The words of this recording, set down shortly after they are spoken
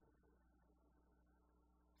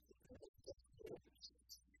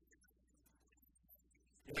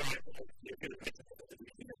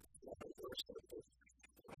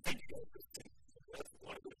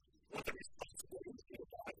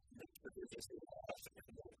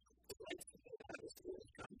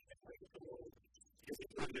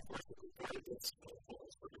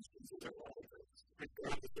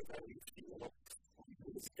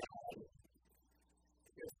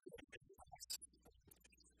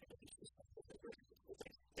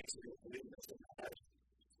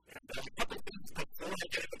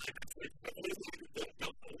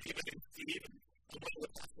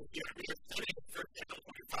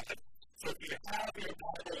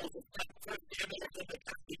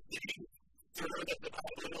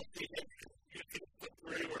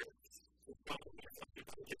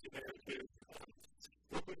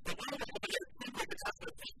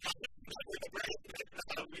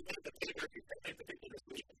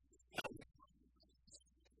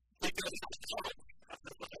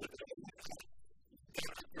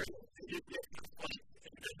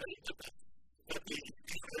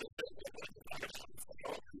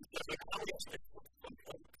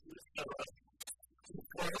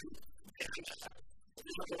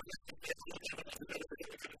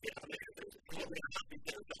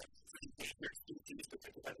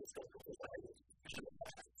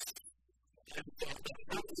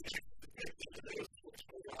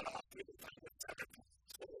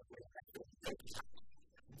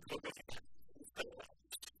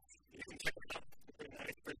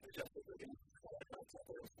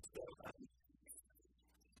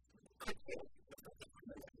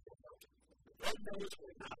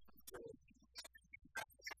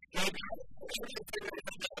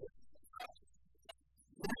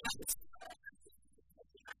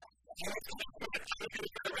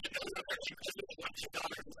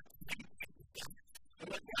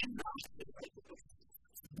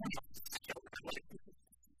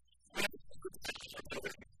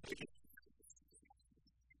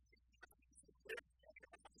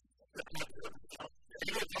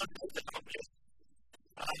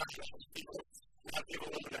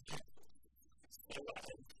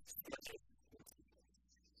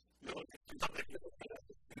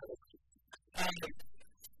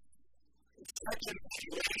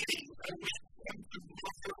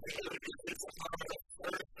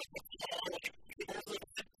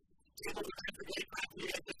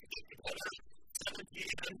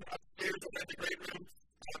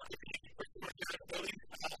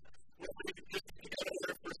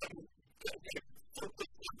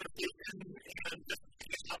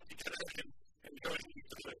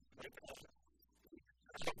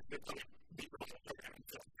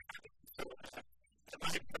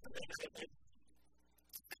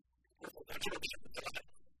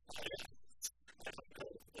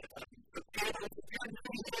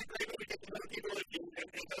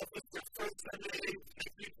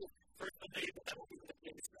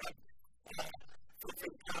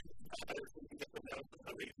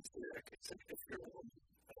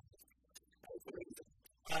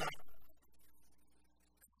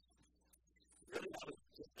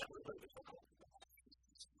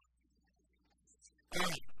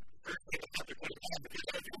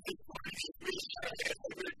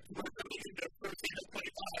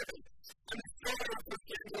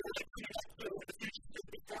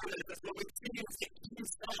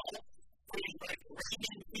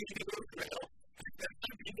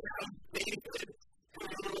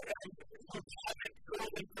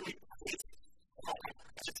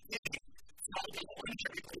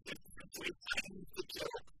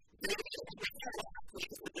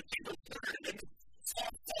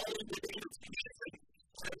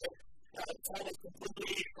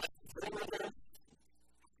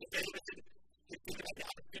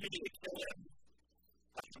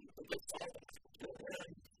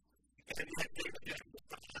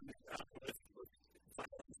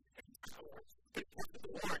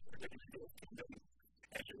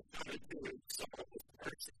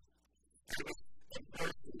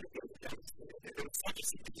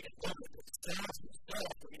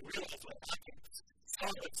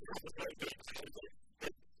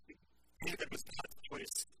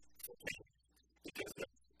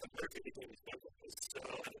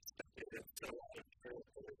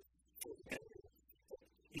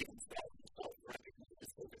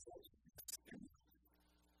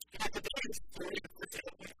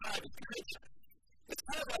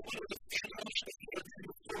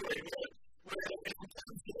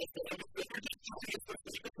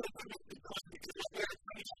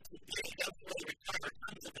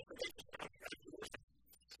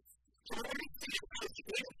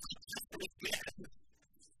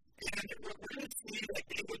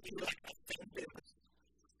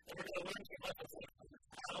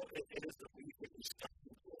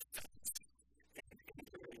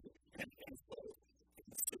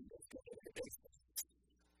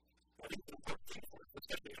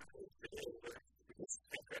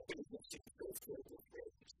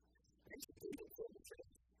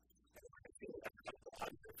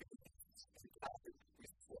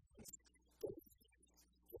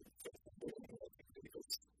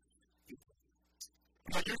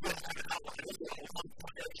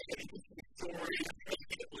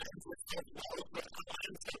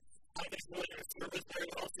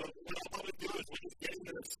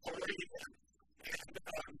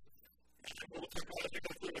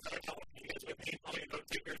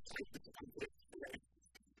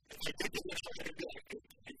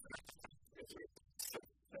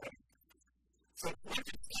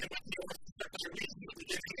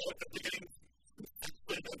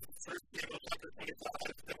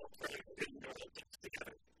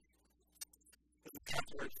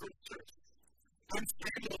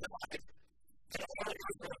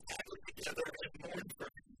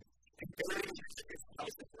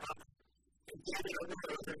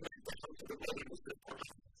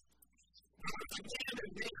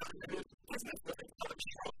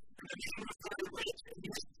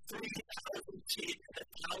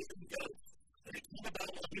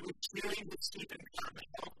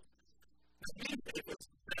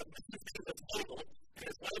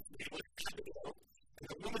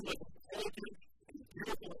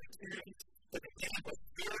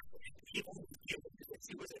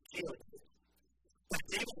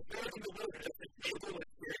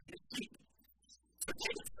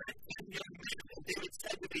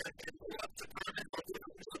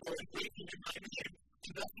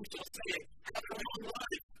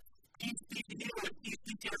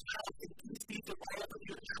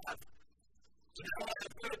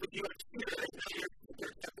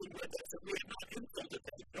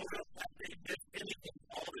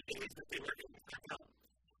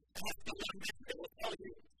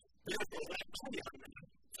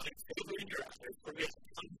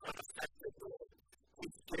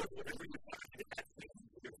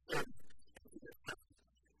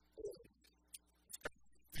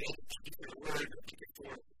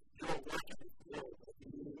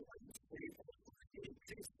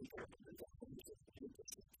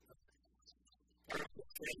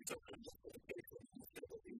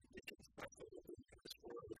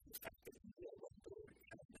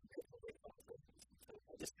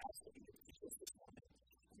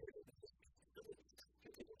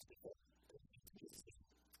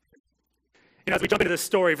As we jump into this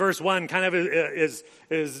story, verse 1 kind of is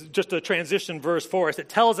just a transition verse for us. It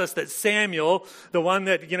tells us that Samuel, the one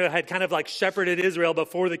that had kind of like shepherded Israel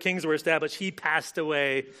before the kings were established, he passed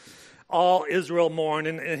away. All Israel mourned,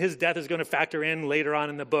 and his death is going to factor in later on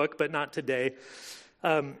in the book, but not today.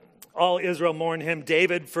 All Israel mourned him.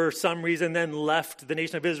 David, for some reason, then left the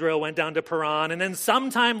nation of Israel, went down to Paran, and then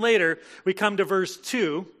sometime later, we come to verse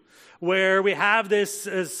 2, where we have this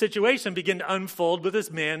situation begin to unfold with this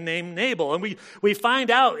man named Nabal. And we find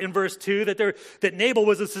out in verse 2 that Nabal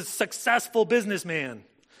was a successful businessman.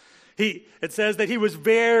 It says that he was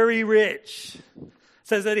very rich. It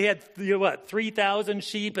says that he had 3,000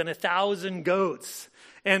 sheep and 1,000 goats.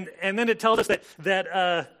 And then it tells us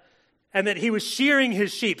that he was shearing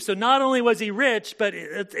his sheep. So not only was he rich, but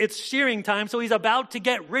it's shearing time, so he's about to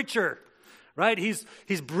get richer. Right? He's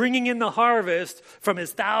bringing in the harvest from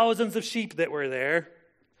his thousands of sheep that were there.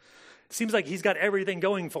 It seems like he's got everything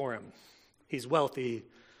going for him. He's wealthy.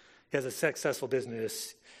 He has a successful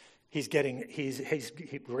business. We're going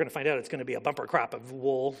to find out it's going to be a bumper crop of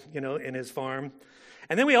wool, in his farm.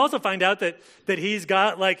 And then we also find out that he's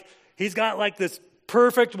got this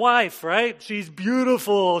perfect wife, right? She's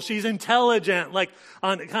beautiful. She's intelligent. Like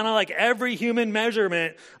on kind of like every human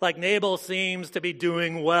measurement, like Nabal seems to be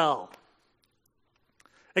doing well.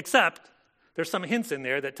 Except there's some hints in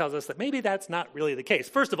there that tells us that maybe that's not really the case.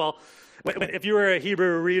 First of all, if you were a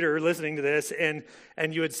Hebrew reader listening to this and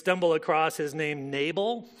you would stumble across his name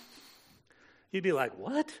Nabal, you'd be like,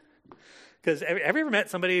 what? Because have you ever met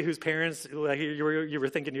somebody whose parents, like, you were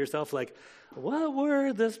thinking to yourself, like, what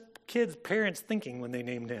were this kid's parents thinking when they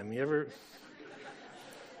named him? You ever?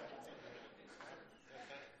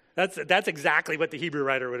 That's exactly what the Hebrew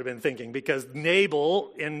writer would have been thinking, because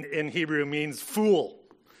Nabal in Hebrew means fool.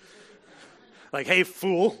 Like, hey,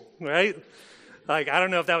 fool, right? Like, I don't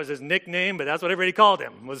know if that was his nickname, but that's what everybody called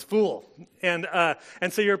him, was fool. And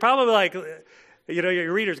so you're probably like,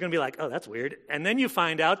 your reader's going to be like, oh, that's weird. And then you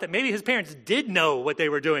find out that maybe his parents did know what they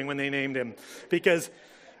were doing when they named him, because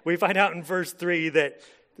we find out in verse 3 that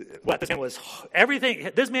this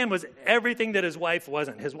man was everything that his wife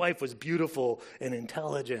wasn't. His wife was beautiful and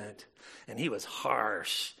intelligent, and he was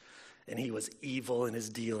harsh, and he was evil in his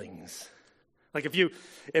dealings. Like if you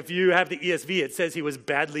have the ESV, it says he was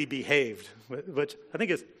badly behaved, which I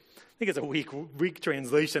think is a weak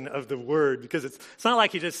translation of the word, because it's not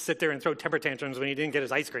like he just sit there and throw temper tantrums when he didn't get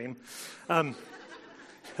his ice cream.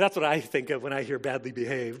 That's what I think of when I hear badly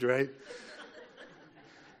behaved, right?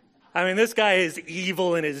 I mean, this guy is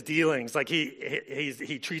evil in his dealings. Like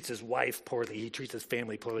he treats his wife poorly. He treats his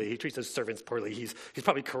family poorly. He treats his servants poorly. He's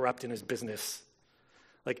probably corrupt in his business.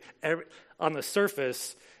 Like on the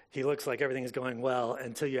surface, he looks like everything is going well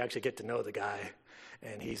until you actually get to know the guy,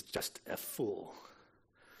 and he's just a fool.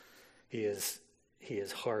 He is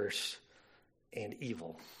harsh and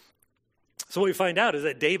evil. So what we find out is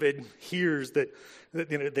that David hears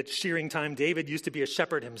that shearing time. David used to be a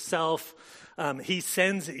shepherd himself. He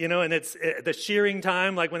sends, and it's the shearing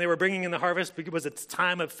time, like when they were bringing in the harvest, because it's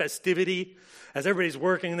time of festivity. As everybody's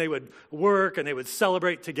working, they would work and they would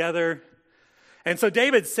celebrate together. And so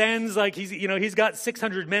David sends, he's got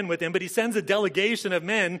 600 men with him, but he sends a delegation of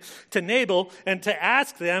men to Nabal and to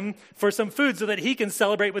ask them for some food so that he can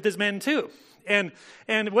celebrate with his men too. And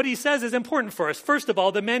what he says is important for us. First of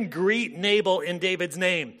all, the men greet Nabal in David's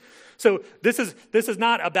name. So this is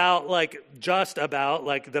not about just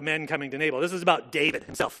about the men coming to Nabal. This is about David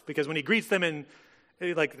himself, because when he greets them in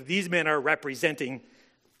these men are representing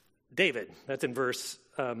David. That's in verse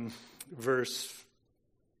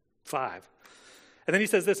 5. And then he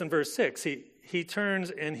says this in verse 6. He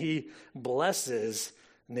turns and he blesses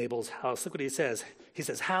Nabal's house. Look what he says. He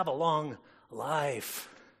says, "Have a long life."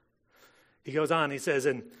 He goes on, he says,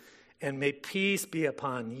 and may peace be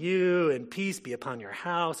upon you, and peace be upon your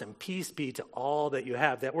house, and peace be to all that you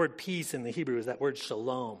have. That word peace in the Hebrew is that word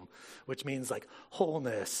shalom, which means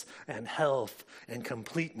wholeness and health and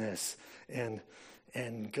completeness and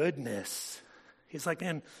goodness. He's like,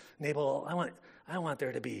 man, Nabal, I want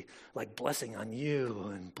there to be blessing on you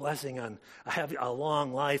and blessing on, I have a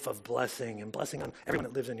long life of blessing and blessing on everyone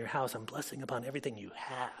that lives in your house and blessing upon everything you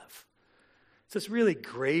have. It's this really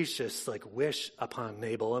gracious wish upon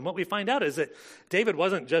Nabal. And what we find out is that David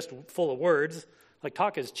wasn't just full of words.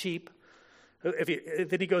 Talk is cheap.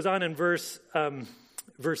 Then he goes on in verse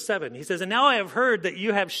 7. He says, "And now I have heard that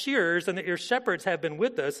you have shearers and that your shepherds have been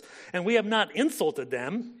with us, and we have not insulted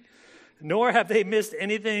them, nor have they missed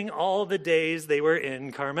anything all the days they were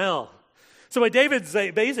in Carmel." So what David's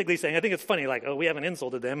basically saying, I think it's funny, we haven't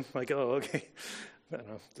insulted them. Okay. I don't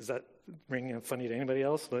know. Does that ring funny to anybody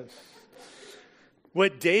else? But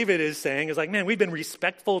what David is saying is man, we've been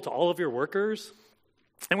respectful to all of your workers.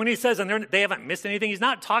 And when he says, and they haven't missed anything, he's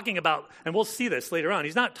not talking about, and we'll see this later on,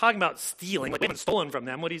 he's not talking about stealing, we haven't stolen from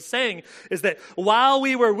them. What he's saying is that while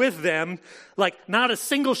we were with them, not a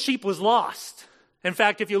single sheep was lost. In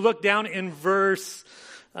fact, if you look down in verse,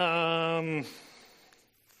 sorry,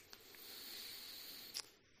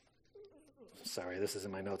 this is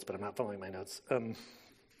in my notes, but I'm not following my notes.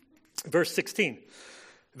 Verse 16.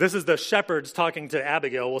 This is the shepherds talking to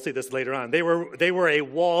Abigail. We'll see this later on. They were a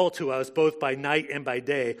wall to us both by night and by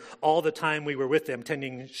day, all the time we were with them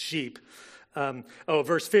tending sheep.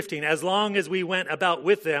 Verse 15, as long as we went about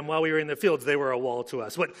with them while we were in the fields, they were a wall to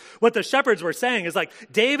us. What the shepherds were saying is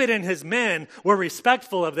David and his men were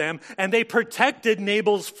respectful of them, and they protected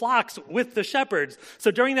Nabal's flocks with the shepherds. So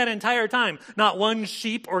during that entire time, not one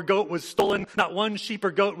sheep or goat was stolen, not one sheep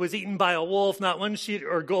or goat was eaten by a wolf, not one sheep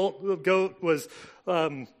or goat was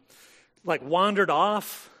wandered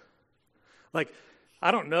off. I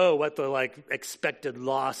don't know what the expected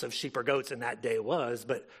loss of sheep or goats in that day was,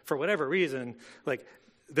 but for whatever reason,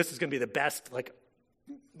 this is going to be the best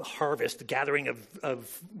harvest gathering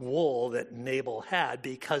of wool that Nabal had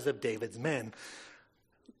because of David's men.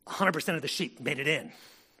 100% of the sheep made it in,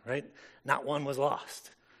 right? Not one was lost.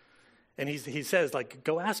 And he says,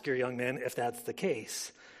 go ask your young men if that's the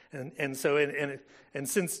case.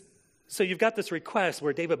 So you've got this request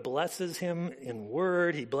where David blesses him in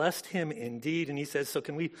word, he blessed him in deed, and he says, so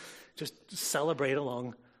can we just celebrate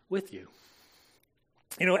along with you?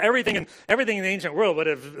 Everything in the ancient world would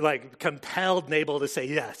have compelled Nabal to say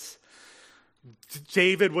yes.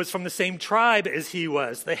 David was from the same tribe as he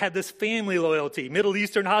was. They had this family loyalty. Middle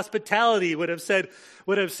Eastern hospitality would have said,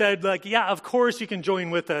 yeah, of course you can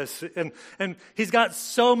join with us. And he's got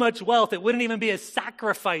so much wealth, it wouldn't even be a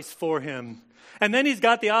sacrifice for him. And then he's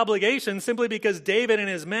got the obligation simply because David and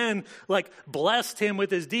his men blessed him with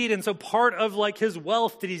his deed. And so part of his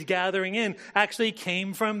wealth that he's gathering in actually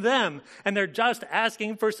came from them. And they're just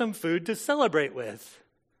asking for some food to celebrate with.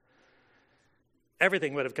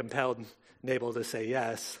 Everything would have compelled Nabal to say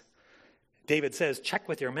yes. David says, check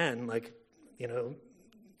with your men. You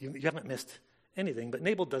haven't missed anything. But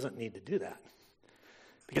Nabal doesn't need to do that.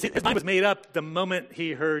 Because his mind was made up the moment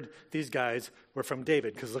he heard these guys were from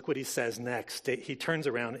David. Because look what he says next. He turns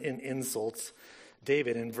around and insults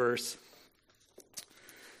David in verse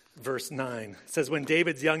 9. It says, when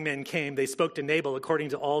David's young men came, they spoke to Nabal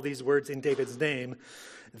according to all these words in David's name.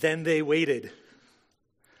 Then they waited.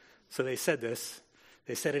 So they said this.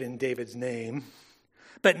 They said it in David's name.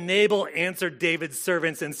 But Nabal answered David's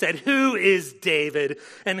servants and said, "Who is David,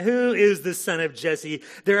 and who is the son of Jesse?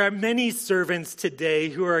 There are many servants today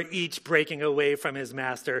who are each breaking away from his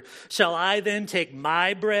master. Shall I then take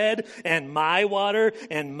my bread and my water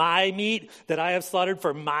and my meat that I have slaughtered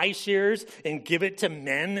for my shears and give it to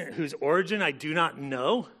men whose origin I do not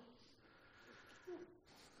know?"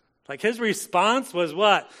 Like his response was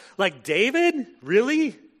what? Like, David?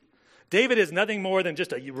 Really? David is nothing more than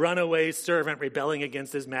just a runaway servant rebelling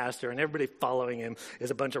against his master, and everybody following him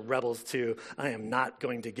is a bunch of rebels too. I am not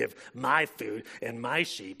going to give my food and my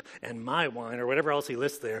sheep and my wine, or whatever else he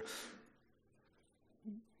lists there,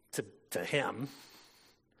 to him.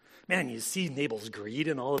 Man, you see Nabal's greed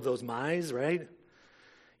in all of those my's, right?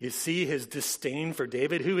 You see his disdain for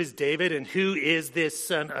David. Who is David, and who is this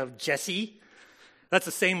son of Jesse? That's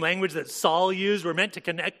the same language that Saul used. We're meant to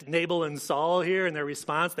connect Nabal and Saul here in their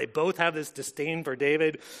response. They both have this disdain for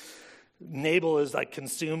David. Nabal is like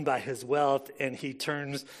consumed by his wealth, and he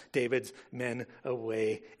turns David's men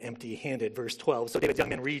away empty-handed. Verse 12, so David's young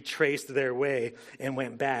men retraced their way and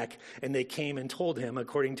went back, and they came and told him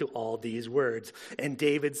according to all these words. And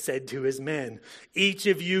David said to his men, "Each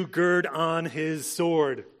of you gird on his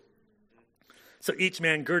sword." So each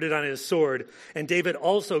man girded on his sword, and David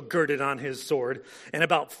also girded on his sword. And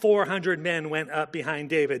about 400 men went up behind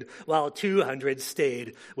David, while 200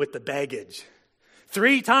 stayed with the baggage.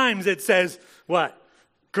 3 times it says, what?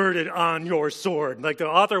 Girded on your sword. Like the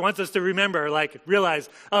author wants us to remember, like realize,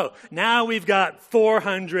 oh, now we've got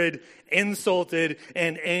 400 insulted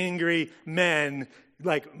and angry men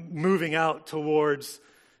like moving out towards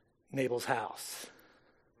Nabal's house.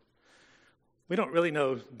 We don't really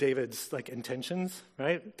know David's like intentions,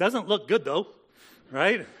 right? Doesn't look good though,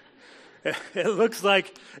 right? It looks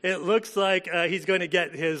like he's going to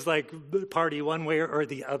get his like party one way or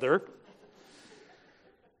the other.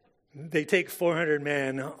 They take 400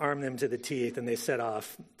 men, arm them to the teeth, and they set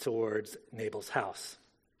off towards Nabal's house.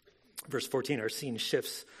 Verse 14, our scene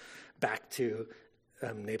shifts back to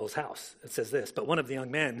Nabal's house. It says this, but one of the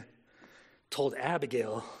young men told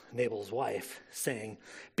Abigail, Nabal's wife, saying,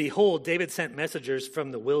 "Behold, David sent messengers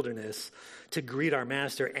from the wilderness to greet our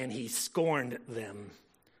master, and he scorned them."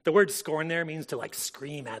 The word scorn there means to like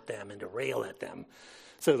scream at them and to rail at them.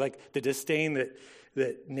 So like the disdain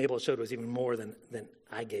that Nabal showed was even more than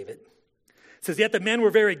I gave it. It says, yet the men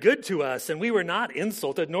were very good to us, and we were not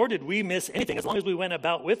insulted, nor did we miss anything, as long as we went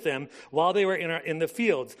about with them while they were in the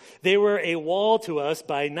fields. They were a wall to us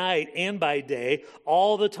by night and by day,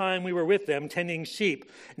 all the time we were with them, tending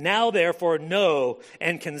sheep. Now, therefore, know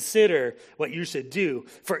and consider what you should do,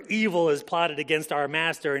 for evil is plotted against our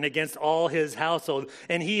master and against all his household,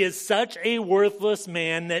 and he is such a worthless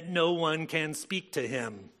man that no one can speak to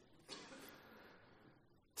him.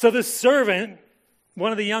 So the servant,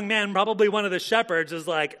 one of the young men, probably one of the shepherds, is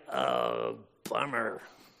like, oh, bummer.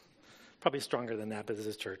 Probably stronger than that, but this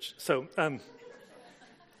is church. So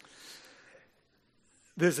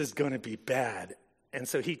this is going to be bad. And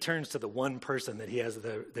so he turns to the one person that he has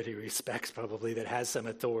that he respects probably, that has some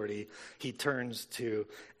authority. He turns to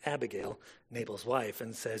Abigail, Nabal's wife,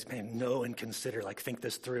 and says, man, know and consider, like think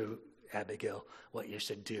this through, Abigail, what you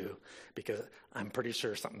should do, because I'm pretty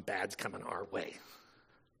sure something bad's coming our way.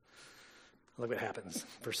 Look what happens,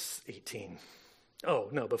 verse 18. Oh,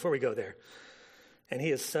 no, before we go there. And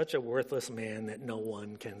he is such a worthless man that no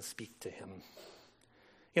one can speak to him.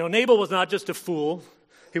 You know, Nabal was not just a fool.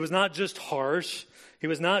 He was not just harsh. He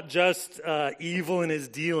was not just evil in his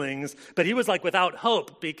dealings, but he was like without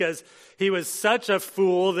hope because he was such a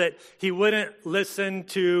fool that he wouldn't listen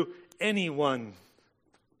to anyone.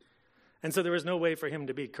 And so there was no way for him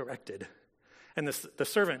to be corrected. And the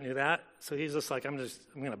servant knew that, so he's just like, I'm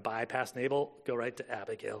going to bypass Nabal, go right to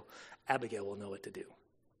Abigail. Abigail will know what to do.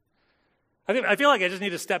 I feel like I just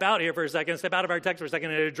need to step out here for a second, step out of our text for a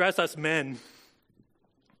second, and address us men.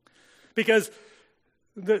 Because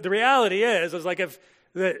the reality is like if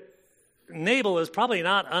Nabal is probably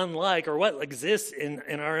not unlike, or what exists in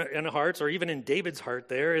our hearts, or even in David's heart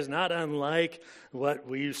there, is not unlike what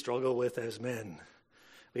we struggle with as men.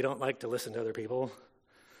 We don't like to listen to other people.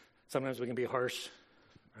 Sometimes we can be harsh,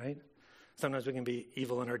 right? Sometimes we can be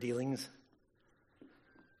evil in our dealings.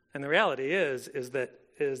 And the reality is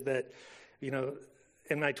that, you know,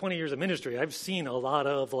 in my 20 years of ministry, I've seen a lot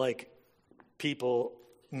of like people,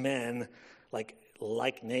 men, like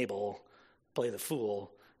Nabal, play the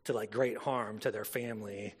fool to like great harm to their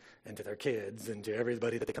family and to their kids and to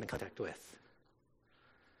everybody that they come in contact with.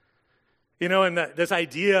 You know, and this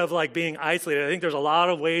idea of like being isolated, I think there's a lot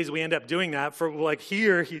of ways we end up doing that. For like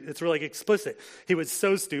here, it's really explicit. He was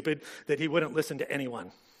so stupid that he wouldn't listen to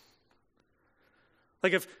anyone.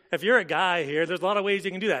 Like if you're a guy here, there's a lot of ways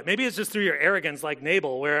you can do that. Maybe it's just through your arrogance like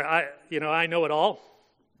Nabal, where I know it all,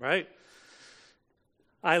 right?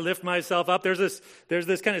 I lift myself up. There's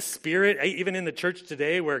this kind of spirit, even in the church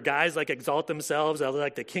today, where guys like exalt themselves as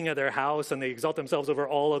like the king of their house, and they exalt themselves over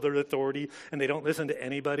all other authority, and they don't listen to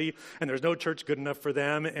anybody, and there's no church good enough for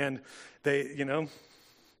them, and they, I don't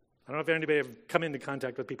know if anybody have come into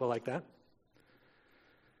contact with people like that.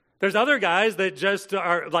 There's other guys that just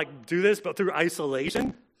are like do this, but through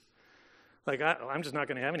isolation. Like I'm just not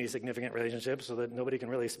going to have any significant relationships so that nobody can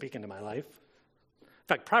really speak into my life. In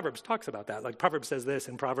fact, Proverbs talks about that. Like Proverbs says this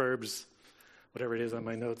in Proverbs, whatever it is on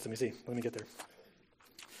my notes. Let me see. Let me get there.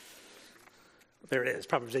 There it is,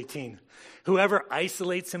 Proverbs 18. Whoever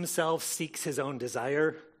isolates himself seeks his own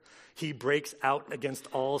desire. He breaks out against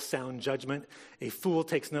all sound judgment. A fool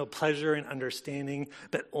takes no pleasure in understanding,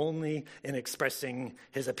 but only in expressing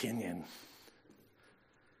his opinion.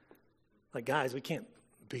 Like, guys, we can't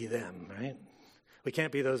be them, right? We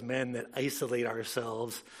can't be those men that isolate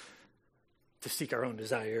ourselves to seek our own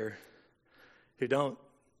desire,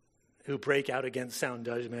 who break out against sound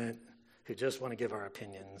judgment, who just want to give our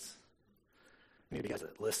opinions. We need to be guys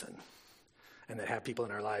that listen and that have people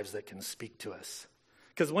in our lives that can speak to us.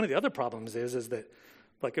 Because one of the other problems is that,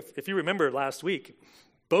 like if you remember last week,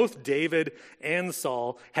 both David and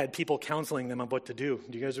Saul had people counseling them on what to do.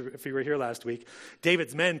 Do you guys, if you were here last week,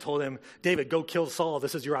 David's men told him, David, go kill Saul.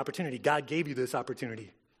 This is your opportunity. God gave you this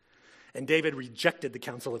opportunity. And David rejected the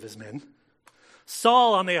counsel of his men.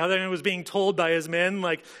 Saul, on the other hand, was being told by his men,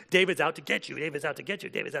 like, David's out to get you, David's out to get you,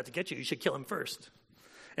 David's out to get you. You should kill him first.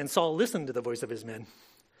 And Saul listened to the voice of his men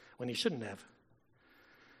when he shouldn't have.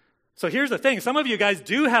 So here's the thing. Some of you guys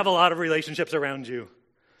do have a lot of relationships around you.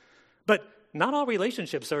 But not all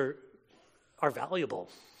relationships are valuable.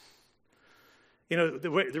 The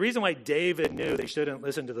reason why David knew they shouldn't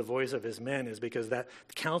listen to the voice of his men is because that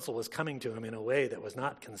counsel was coming to him in a way that was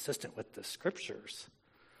not consistent with the scriptures.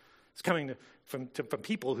 It's coming from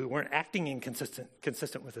people who weren't acting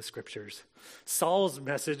consistent with the scriptures. Saul's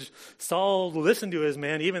message, Saul listened to his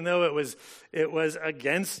men, even though it was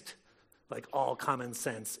against like all common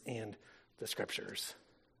sense and the scriptures.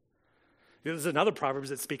 There's another Proverbs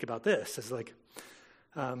that speak about this. It's like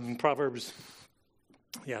Proverbs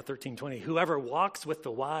 13:20. Whoever walks with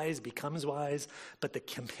the wise becomes wise, but the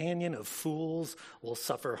companion of fools will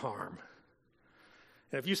suffer harm.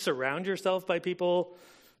 And if you surround yourself by people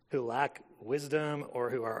who lack wisdom or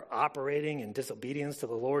who are operating in disobedience to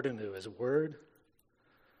the Lord and to his word,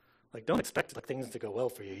 like don't expect things to go well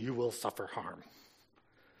for you. You will suffer harm.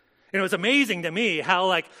 It's amazing to me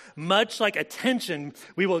how much attention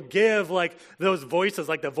we will give those voices,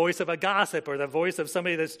 like the voice of a gossip or the voice of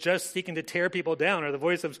somebody that's just seeking to tear people down, or the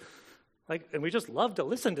voice of and we just love to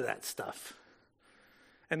listen to that stuff.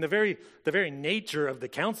 And the very nature of the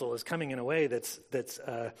counsel is coming in a way that's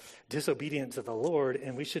disobedient to the Lord,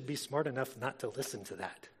 and we should be smart enough not to listen to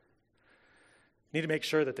that. We need to make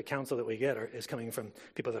sure that the counsel that we get is coming from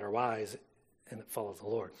people that are wise and that follow the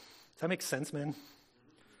Lord. Does that make sense, man?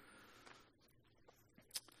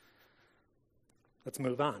 Let's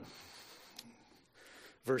move on.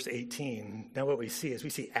 Verse 18. Now what we see is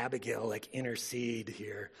we see Abigail intercede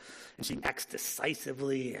here. And she acts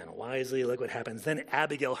decisively and wisely. Look what happens. Then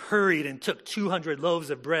Abigail hurried and took 200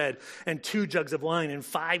 loaves of bread and 2 jugs of wine and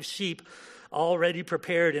 5 sheep already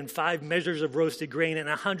prepared and 5 measures of roasted grain and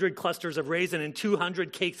 100 clusters of raisin and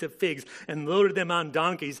 200 cakes of figs and loaded them on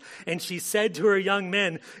donkeys. And she said to her young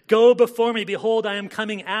men, "Go before me. Behold, I am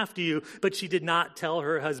coming after you." But she did not tell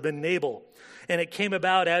her husband Nabal. And it came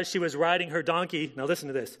about as she was riding her donkey. Now listen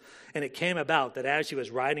to this. And it came about that as she was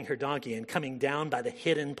riding her donkey and coming down by the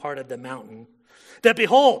hidden part of the mountain, that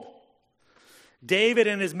behold, David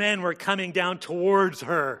and his men were coming down towards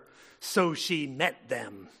her. So she met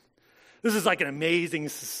them. This is an amazing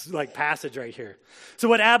passage right here. So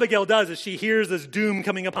what Abigail does is she hears this doom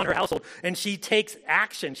coming upon her household, and she takes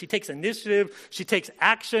action. She takes initiative. She takes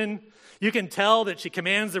action. You can tell that she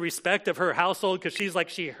commands the respect of her household because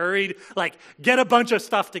she hurried, get a bunch of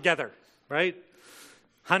stuff together, right?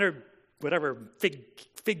 100, whatever,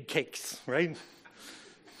 fig cakes, right?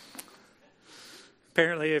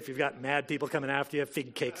 Apparently, if you've got mad people coming after you,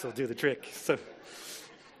 fig cakes will do the trick. So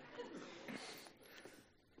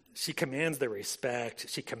she commands their respect.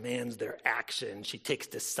 She commands their action. She takes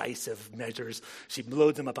decisive measures. She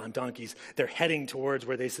loads them up on donkeys. They're heading towards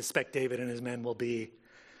where they suspect David and his men will be.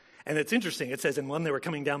 And it's interesting. It says, in one, they were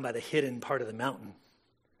coming down by the hidden part of the mountain.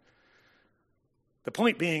 The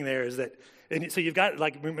point being there is that, and so you've got,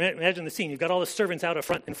 imagine the scene. You've got all the servants out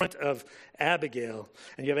in front of Abigail.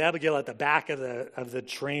 And you have Abigail at the back of the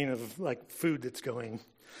train of, food that's going.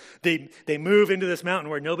 They move into this mountain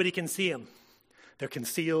where nobody can see them. They're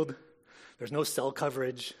concealed. There's no cell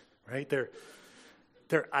coverage, right? They're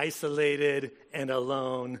isolated and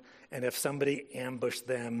alone. And if somebody ambushed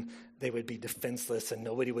them, they would be defenseless and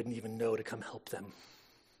nobody would even know to come help them.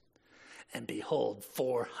 And behold,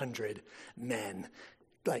 400 men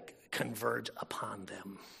converge upon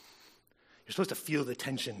them. You're supposed to feel the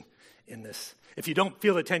tension in this. If you don't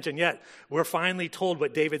feel the tension yet, we're finally told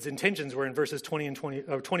what David's intentions were in verses 21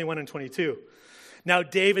 and 22. Now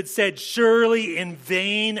David said, surely in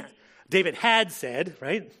vain, David had said,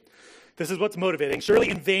 right? This is what's motivating. Surely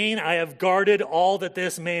in vain I have guarded all that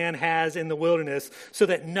this man has in the wilderness, so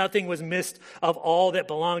that nothing was missed of all that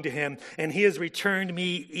belonged to him, and he has returned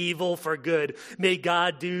me evil for good. May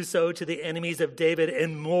God do so to the enemies of David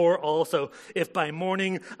and more also, if by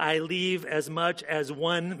morning I leave as much as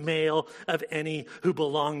one male of any who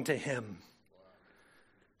belong to him.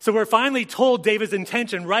 So we're finally told David's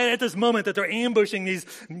intention right at this moment that they're ambushing these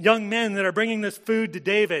young men that are bringing this food to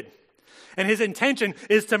David. And his intention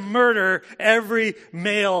is to murder every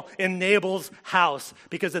male in Nabal's house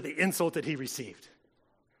because of the insult that he received.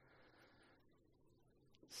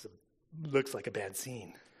 Looks like a bad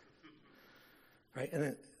scene. Right? And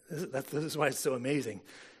then, this is why it's so amazing.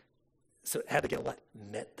 So Abigail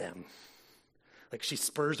met them. She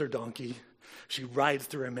spurs her donkey. She rides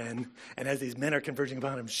through her men. And as these men are converging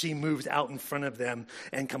upon him, she moves out in front of them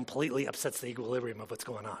and completely upsets the equilibrium of what's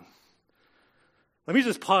going on. Let me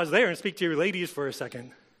just pause there and speak to your ladies for a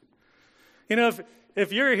second. You know,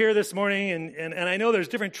 if you're here this morning, and I know there's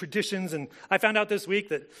different traditions, and I found out this week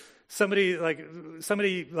that somebody like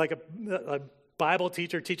a Bible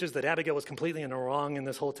teacher teaches that Abigail was completely in the wrong in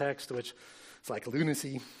this whole text, which is like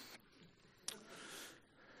lunacy.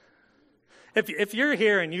 If you're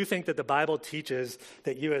here and you think that the Bible teaches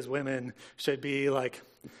that you as women should be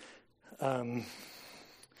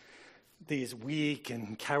these weak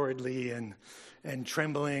and cowardly and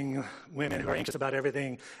trembling women who are anxious about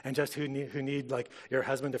everything and just who need your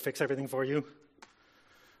husband to fix everything for you,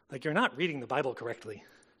 you're not reading the Bible correctly.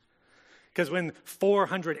 Because when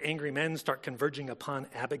 400 angry men start converging upon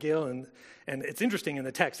Abigail, and it's interesting in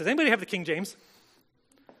the text. Does anybody have the King James?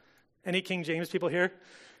 Any King James people here?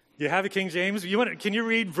 You have the King James? Can you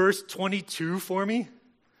read verse 22 for me?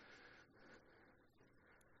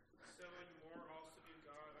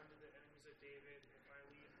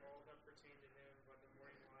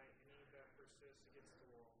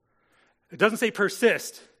 It doesn't say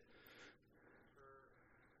persist.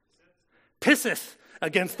 Pisseth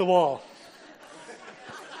against the wall.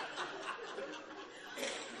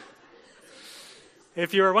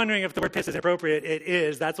 If you were wondering if the word piss is appropriate, it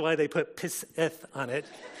is. That's why they put pisseth on it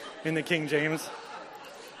in the King James.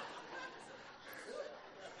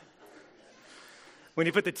 When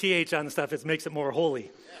you put the TH on the stuff, it makes it more holy.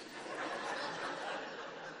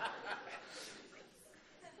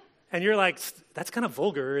 And you're like, that's kind of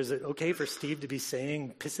vulgar. Is it okay for Steve to be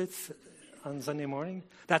saying pisseth on Sunday morning?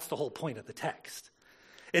 That's the whole point of the text.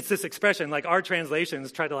 It's this expression, our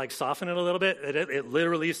translations try to soften it a little bit. It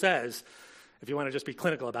literally says, if you want to just be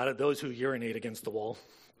clinical about it, those who urinate against the wall.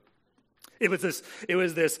 It was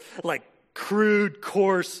this crude,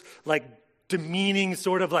 coarse, demeaning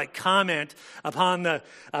sort of comment upon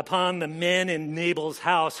the men in Nabal's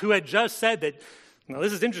house who had just said that,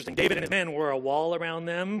 this is interesting, David and his men wore a wall around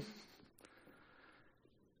them.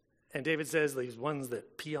 And David says these ones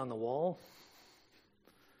that pee on the wall.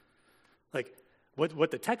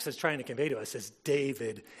 What the text is trying to convey to us is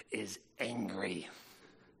David is angry.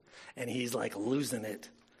 And he's losing it.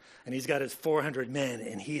 And he's got his 400 men,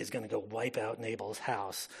 and he is going to go wipe out Nabal's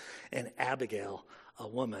house. And Abigail, a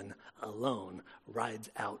woman alone, rides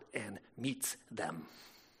out and meets them.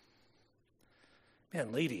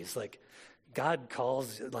 Man, ladies,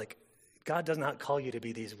 God does not call you to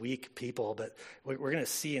be these weak people, but we're going to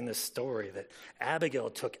see in this story that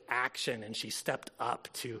Abigail took action and she stepped up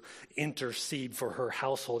to intercede for her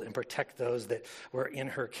household and protect those that were in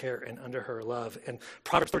her care and under her love. And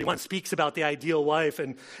Proverbs 31 speaks about the ideal wife,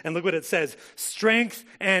 and look what it says. Strength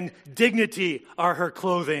and dignity are her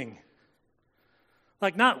clothing.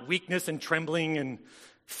 Not weakness and trembling and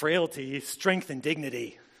frailty, strength and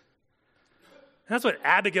dignity. That's what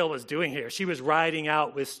Abigail was doing here. She was riding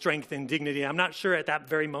out with strength and dignity. I'm not sure at that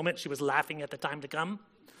very moment she was laughing at the time to come.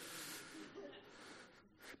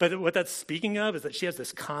 But what that's speaking of is that she has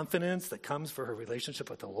this confidence that comes for her relationship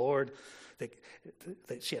with the Lord,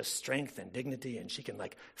 that she has strength and dignity, and she can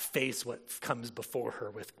face what comes before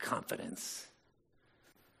her with confidence.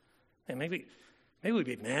 And maybe we'd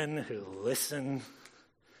be men who listen.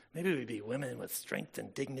 Maybe we'd be women with strength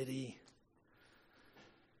and dignity.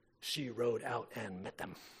 she rode out and met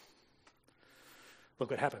them. Look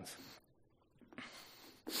what happens.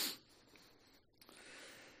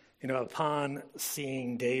 Upon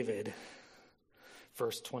seeing David,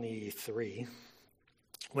 verse 23,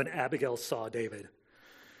 when Abigail saw David,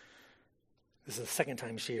 this is the second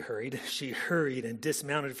time she hurried and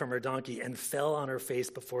dismounted from her donkey and fell on her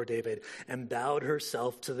face before David and bowed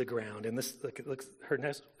herself to the ground. And this,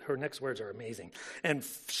 her next words are amazing. And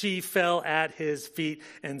she fell at his feet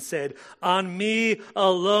and said, "On me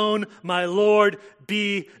alone, my Lord,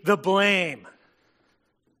 be the blame."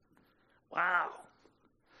 Wow.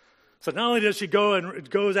 So not only does she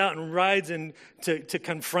goes out and rides in to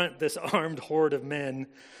confront this armed horde of men,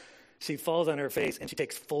 she falls on her face and she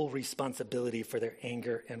takes full responsibility for their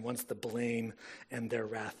anger and wants the blame and their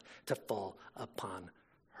wrath to fall upon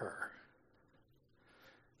her.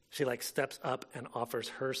 She steps up and offers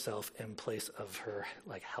herself in place of her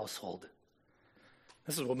household.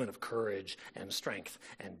 This is a woman of courage and strength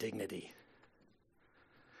and dignity.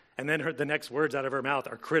 And then the next words out of her mouth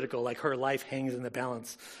are critical, her life hangs in the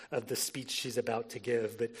balance of the speech she's about to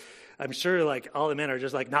give. But I'm sure all the men are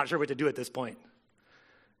just not sure what to do at this point.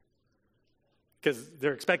 Because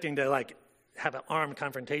they're expecting to have an armed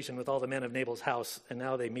confrontation with all the men of Nabal's house, and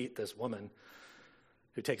now they meet this woman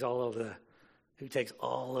who takes all of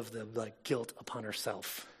the guilt upon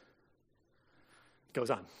herself.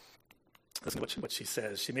 Goes on. Listen to what she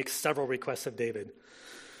says. She makes several requests of David.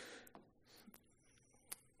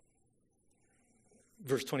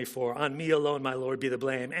 Verse 24, "On me alone, my Lord, be the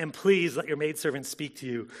blame, and please let your maidservant speak to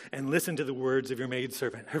you, and listen to the words of your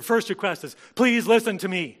maidservant." Her first request is, "Please listen to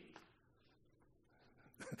me."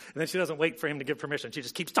 And then she doesn't wait for him to give permission. She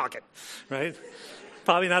just keeps talking, right?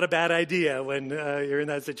 Probably not a bad idea when you're in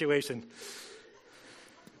that situation.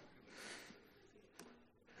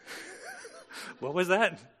 What was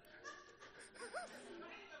that?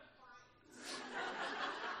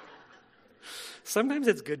 Sometimes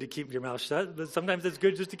it's good to keep your mouth shut, but sometimes it's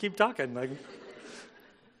good just to keep talking.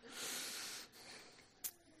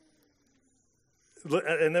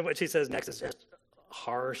 And then what she says next is just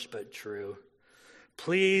harsh but true.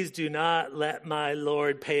 "Please do not let my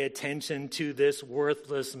Lord pay attention to this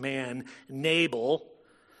worthless man, Nabal,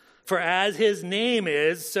 for as his name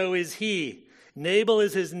is, so is he. Nabal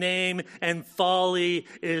is his name, and folly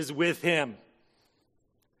is with him."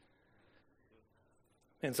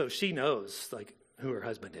 And so she knows, who her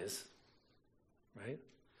husband is, right?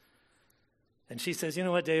 And she says, "You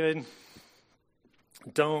know what, David?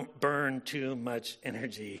 Don't burn too much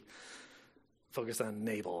energy. Focus on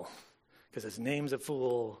Nabal, because his name's a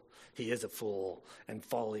fool, he is a fool, and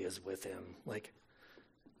folly is with him."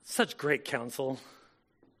 Such great counsel.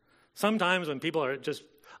 Sometimes when people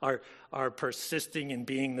are persisting in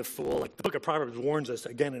being the fool, the book of Proverbs warns us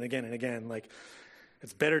again and again and again,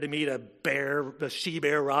 it's better to meet a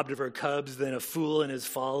she-bear robbed of her cubs than a fool in his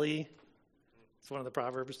folly. It's one of the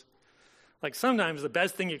Proverbs. Sometimes the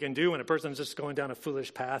best thing you can do when a person's just going down a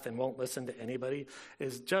foolish path and won't listen to anybody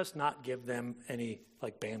is just not give them any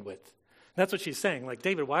bandwidth. That's what she's saying.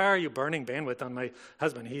 "David, why are you burning bandwidth on my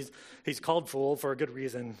husband? He's called fool for a good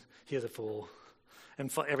reason. He is a fool.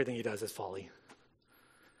 And everything he does is folly.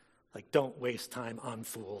 Don't waste time on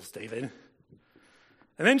fools, David."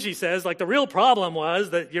 And then she says, the real problem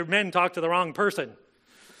was that your men talked to the wrong person.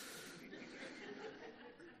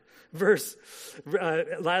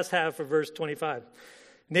 Last half of verse 25.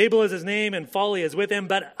 "Nabal is his name, and folly is with him,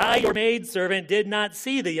 but I, your maidservant, did not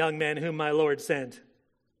see the young men whom my Lord sent."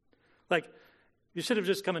 You should have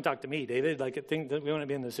just come and talked to me, David. I think that we want to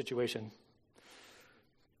be in this situation.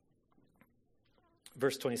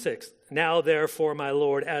 Verse 26, "Now therefore, my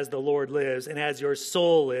Lord, as the Lord lives, and as your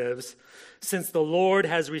soul lives, since the Lord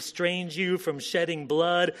has restrained you from shedding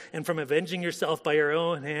blood and from avenging yourself by your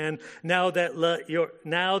own hand, now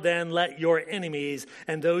then let your enemies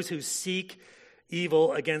and those who seek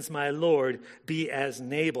evil against my Lord be as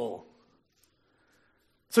Nabal."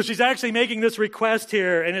 So she's actually making this request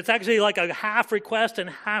here, and it's actually a half request and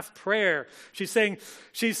half prayer. She's saying,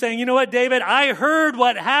 "You know what, David? I heard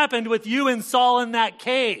what happened with you and Saul in that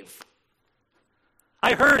cave.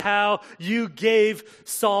 I heard how you gave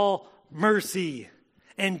Saul mercy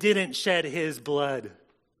and didn't shed his blood."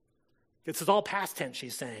 This is all past tense,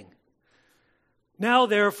 she's saying. "Now,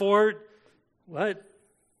 therefore," what?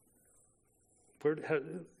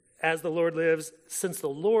 "As the Lord lives, since the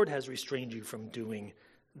Lord has restrained you from doing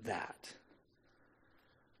that."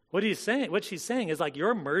 What he's saying, what she's saying is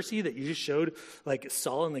your mercy that you showed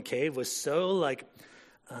Saul in the cave was so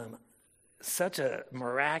such a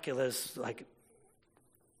miraculous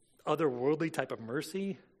otherworldly type of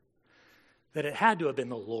mercy that it had to have been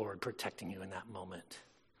the Lord protecting you in that moment.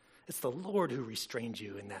 It's the Lord who restrained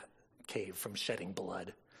you in that cave from shedding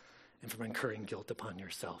blood and from incurring guilt upon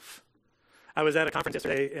yourself. I was at a conference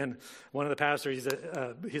yesterday, and one of the pastors,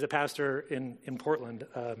 he's a pastor in Portland,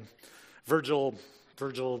 Virgil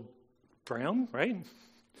Brown, right?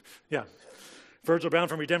 Yeah. Virgil Brown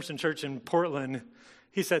from Redemption Church in Portland.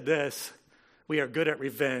 He said this: we are good at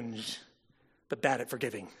revenge, but bad at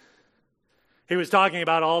forgiving. He was talking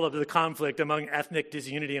about all of the conflict among ethnic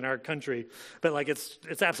disunity in our country, but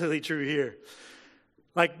it's absolutely true here.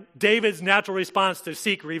 Like David's natural response to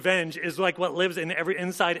seek revenge is like what lives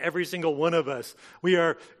inside every single one of us. We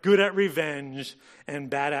are good at revenge and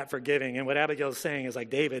bad at forgiving. And what Abigail's saying is like,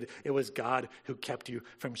 David, it was God who kept you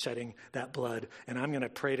from shedding that blood. And I'm going to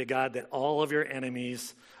pray to God that all of your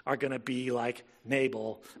enemies are going to be like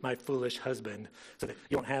Nabal, my foolish husband, so that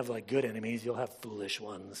you don't have like good enemies, you'll have foolish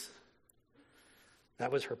ones.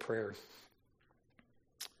 That was her prayer.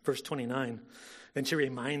 Verse 29. Then she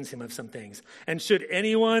reminds him of some things. And should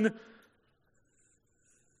anyone...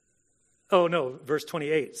 Oh, no, verse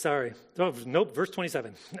 28, sorry. Oh, nope, verse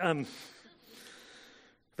 27.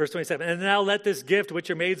 Verse 27. And now let this gift which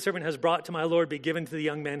your maidservant has brought to my Lord be given to the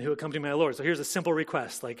young men who accompany my Lord. So here's a simple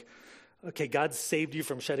request. Like, okay, God saved you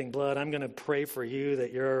from shedding blood. I'm going to pray for you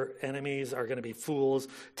that your enemies are going to be fools.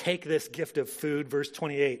 Take this gift of food, verse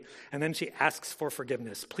 28. And then she asks for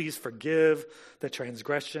forgiveness. Please forgive the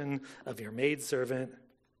transgression of your maidservant.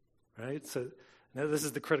 Right? So now this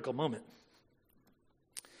is the critical moment.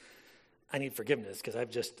 I need forgiveness because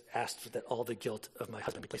I've just asked that all the guilt of my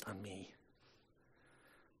husband be placed on me.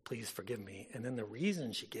 Please forgive me. And then the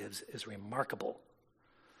reason she gives is remarkable.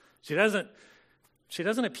 She doesn't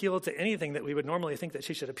appeal to anything that we would normally think that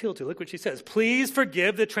she should appeal to. Look what she says. Please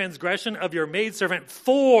forgive the transgression of your maidservant,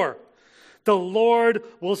 for the Lord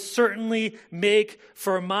will certainly make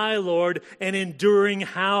for my Lord an enduring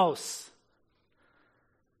house.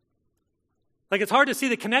 Like, it's hard to see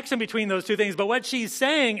the connection between those two things, but what she's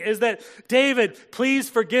saying is that, David, please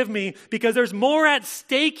forgive me because there's more at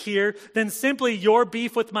stake here than simply your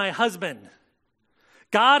beef with my husband.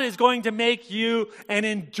 God is going to make you an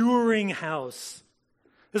enduring house.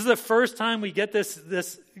 This is the first time we get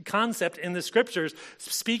this concept in the scriptures,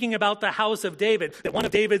 speaking about the house of David, that one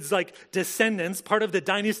of David's descendants, part of the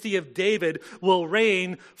dynasty of David, will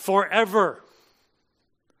reign forever.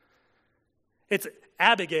 It's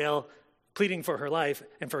Abigail pleading for her life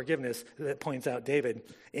and forgiveness that points out David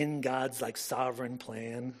in God's sovereign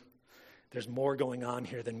plan. There's more going on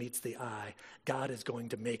here than meets the eye. God is going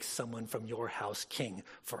to make someone from your house king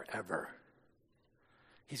forever.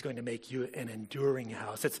 He's going to make you an enduring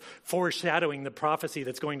house. It's foreshadowing the prophecy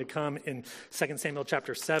that's going to come in 2 Samuel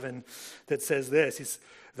chapter 7 that says this. He's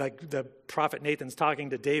like the prophet Nathan's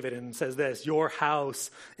talking to David and says this: your house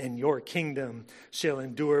and your kingdom shall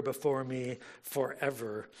endure before me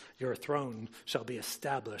forever. Your throne shall be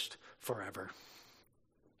established forever.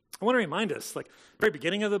 I want to remind us, the very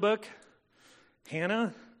beginning of the book,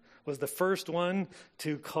 Hannah was the first one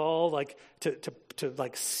to call,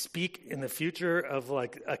 to speak in the future of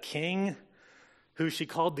a king who she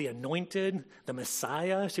called the anointed, the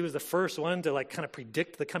Messiah. She was the first one to kind of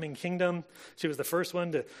predict the coming kingdom. She was the first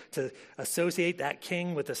one to associate that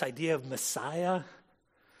king with this idea of Messiah.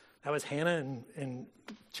 That was Hannah in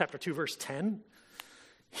chapter 2, verse 10.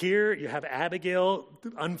 Here you have Abigail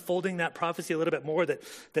unfolding that prophecy a little bit more, that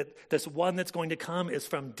this one that's going to come is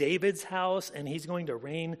from David's house, and he's going to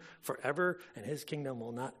reign forever, and his kingdom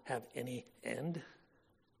will not have any end.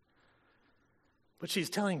 What she's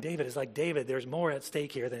telling David is David, there's more at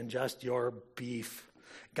stake here than just your beef.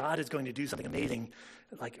 God is going to do something amazing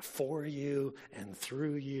for you and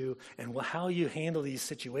through you, and how you handle these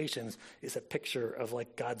situations is a picture of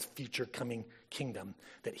God's future coming kingdom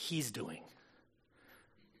that he's doing.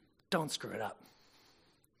 Don't screw it up.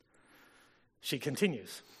 She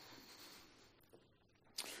continues.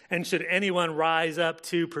 And should anyone rise up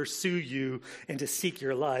to pursue you and to seek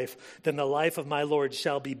your life, then the life of my Lord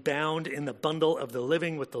shall be bound in the bundle of the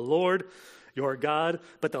living with the Lord, your God.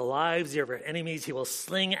 But the lives of your enemies he will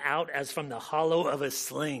sling out as from the hollow of a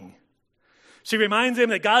sling. She reminds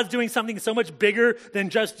him that God's doing something so much bigger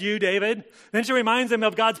than just you, David. Then she reminds him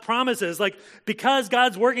of God's promises. Because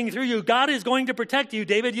God's working through you, God is going to protect you,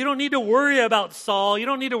 David. You don't need to worry about Saul. You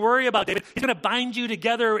don't need to worry about David. He's going to bind you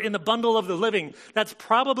together in the bundle of the living. That's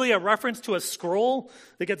probably a reference to a scroll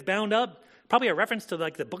that gets bound up. Probably a reference to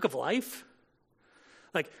the book of life.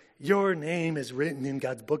 Your name is written in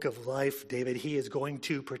God's book of life, David. He is going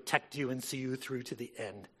to protect you and see you through to the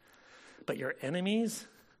end. But your enemies...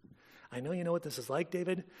 I know you know what this is like,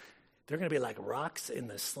 David. They're going to be like rocks in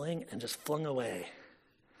the sling and just flung away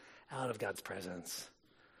out of God's presence.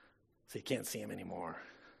 So you can't see him anymore.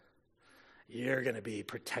 You're going to be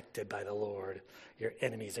protected by the Lord. Your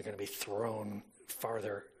enemies are going to be thrown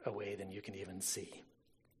farther away than you can even see.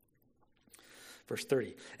 Verse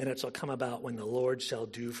 30, and it shall come about when the Lord shall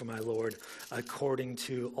do for my Lord according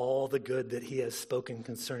to all the good that he has spoken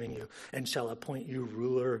concerning you, and shall appoint you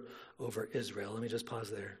ruler over Israel. Let me just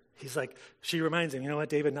pause there. She reminds him, you know what,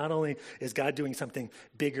 David, not only is God doing something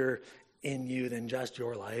bigger in you than just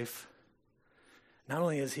your life, not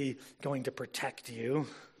only is he going to protect you,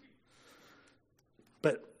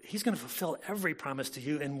 but he's going to fulfill every promise to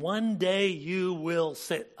you, and one day you will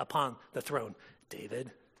sit upon the throne,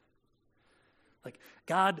 David.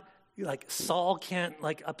 God, Saul can't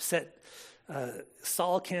upset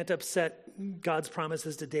God's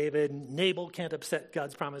promises to David. Nabal can't upset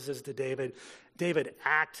God's promises to David. David,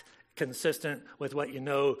 act consistent with what you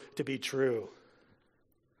know to be true.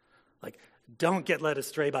 Don't get led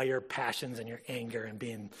astray by your passions and your anger and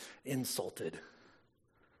being insulted.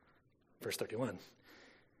 Verse 31.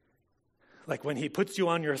 When he puts you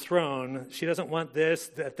on your throne, she doesn't want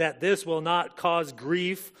that this will not cause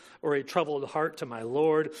grief or a troubled heart to my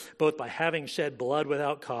Lord, both by having shed blood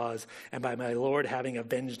without cause and by my Lord having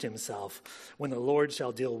avenged himself. When the Lord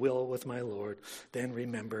shall deal well with my Lord, then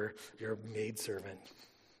remember your maidservant.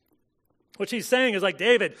 What she's saying is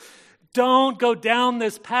David, don't go down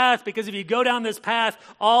this path, because if you go down this path,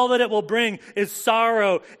 all that it will bring is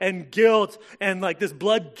sorrow and guilt and this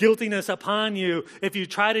blood guiltiness upon you. If you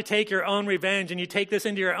try to take your own revenge and you take this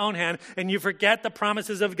into your own hand and you forget the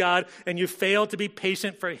promises of God and you fail to be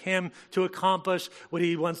patient for him to accomplish what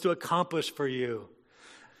he wants to accomplish for you.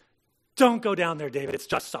 Don't go down there, David. It's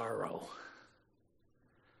just sorrow.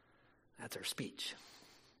 That's her speech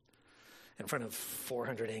in front of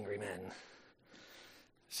 400 angry men.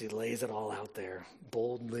 She lays it all out there,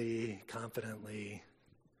 boldly, confidently.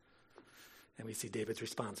 And we see David's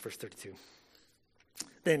response, verse 32.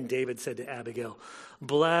 Then David said to Abigail,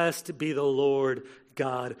 "Blessed be the Lord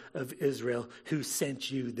God of Israel, who sent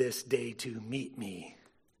you this day to meet me."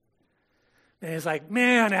 And he's like,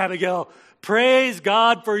 man, Abigail, praise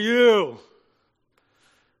God for you.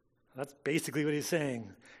 That's basically what he's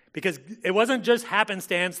saying. Because it wasn't just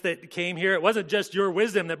happenstance that came here. It wasn't just your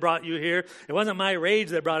wisdom that brought you here. It wasn't my rage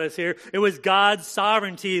that brought us here. It was God's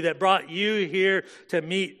sovereignty that brought you here to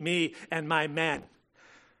meet me and my men.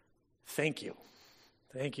 Thank you.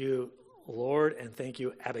 Thank you, Lord, and thank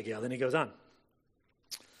you, Abigail. Then he goes on.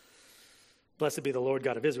 Blessed be the Lord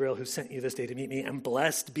God of Israel, who sent you this day to meet me, and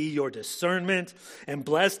blessed be your discernment, and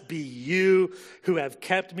blessed be you who have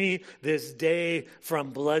kept me this day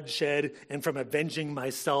from bloodshed and from avenging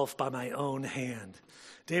myself by my own hand.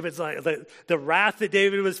 David's the wrath that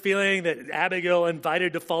David was feeling, that Abigail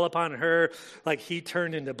invited to fall upon her, he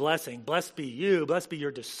turned into blessing. Blessed be you, blessed be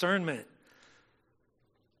your discernment,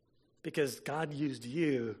 because God used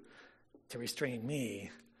you to restrain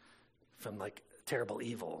me from terrible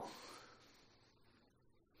evil.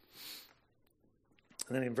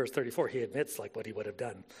 And then in verse 34, he admits what he would have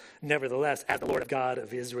done. Nevertheless, as the Lord God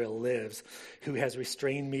of Israel lives, who has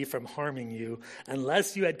restrained me from harming you,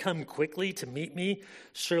 unless you had come quickly to meet me,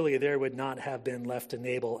 surely there would not have been left to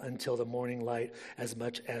Nabal until the morning light as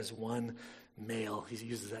much as one male. He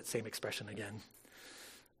uses that same expression again.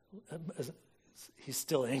 He's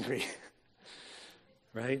still angry,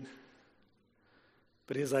 right?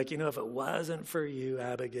 But he's like, if it wasn't for you,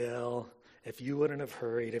 Abigail, if you wouldn't have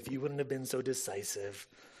hurried, if you wouldn't have been so decisive,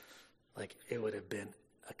 it would have been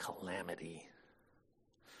a calamity.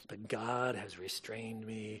 But God has restrained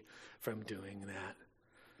me from doing that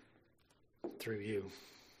through you.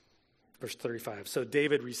 Verse 35, so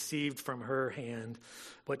David received from her hand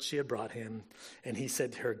what she had brought him, and he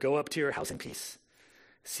said to her, "Go up to your house in peace.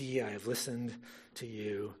 See, I have listened to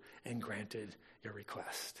you and granted your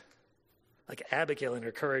request." Abigail, in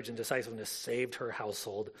her courage and decisiveness, saved her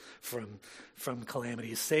household from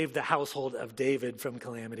calamity, saved the household of David from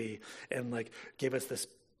calamity, and gave us this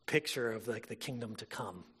picture of the kingdom to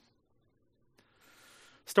come.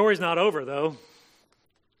 Story's not over, though.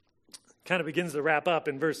 Kind of begins to wrap up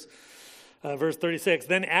in verse 36.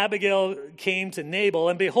 Then Abigail came to Nabal,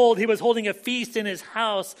 and behold, he was holding a feast in his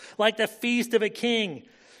house, like the feast of a king.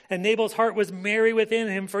 And Nabal's heart was merry within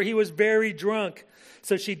him, for he was very drunk.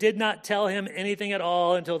 So she did not tell him anything at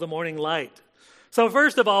all until the morning light. So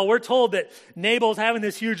first of all, we're told that Nabal's having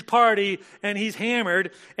this huge party, and he's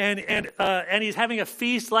hammered, and he's having a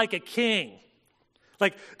feast like a king.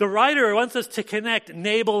 The writer wants us to connect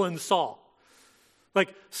Nabal and Saul.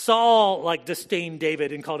 Like Saul disdained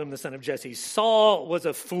David and called him the son of Jesse. Saul was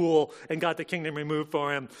a fool and got the kingdom removed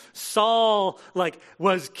for him. Saul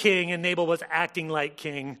was king and Nabal was acting like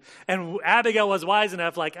king. And Abigail was wise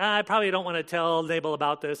enough I probably don't want to tell Nabal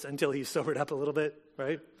about this until he's sobered up a little bit,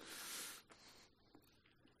 right?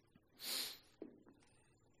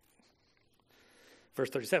 Verse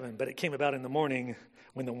 37, but it came about in the morning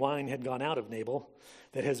when the wine had gone out of Nabal,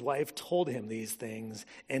 that his wife told him these things,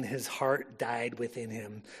 and his heart died within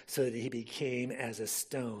him, so that he became as a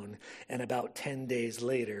stone. And about 10 days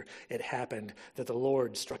later, it happened that the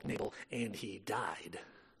Lord struck Nabal, and he died.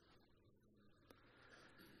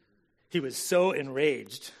 He was so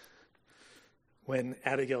enraged when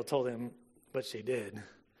Abigail told him what she did,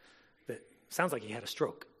 that it sounds like he had a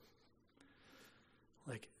stroke.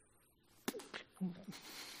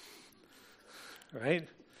 Right?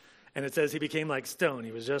 And it says he became like stone.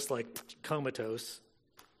 He was just comatose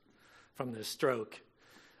from the stroke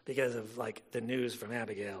because of the news from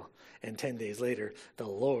Abigail. And 10 days later, the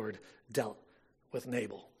Lord dealt with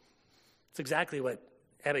Nabal. It's exactly what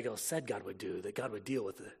Abigail said God would do, that God would deal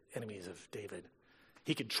with the enemies of David.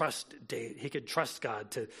 He could trust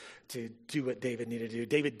God to do what David needed to do.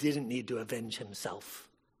 David didn't need to avenge himself.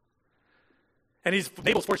 And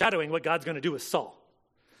Nabal's foreshadowing what God's going to do with Saul.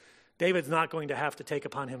 David's not going to have to take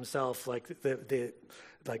upon himself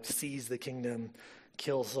seize the kingdom,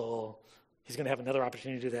 kill Saul. He's going to have another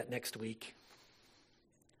opportunity to do that next week.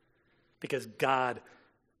 Because God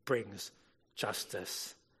brings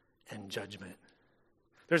justice and judgment.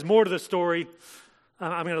 There's more to the story.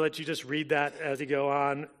 I'm going to let you just read that as you go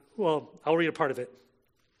on. Well, I'll read a part of it.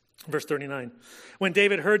 Verse 39. When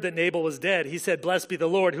David heard that Nabal was dead, he said, "Blessed be the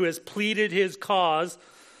Lord who has pleaded the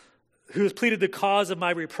cause of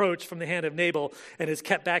my reproach from the hand of Nabal and has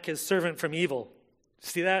kept back his servant from evil."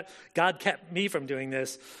 See that? God kept me from doing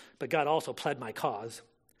this, but God also pled my cause.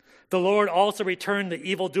 The Lord also returned the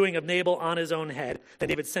evil doing of Nabal on his own head. Then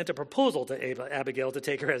David sent a proposal to Abigail to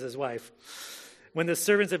take her as his wife. When the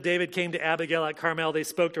servants of David came to Abigail at Carmel, they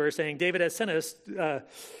spoke to her, saying, "David has sent us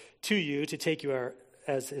to you to take you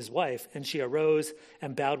as his wife." And she arose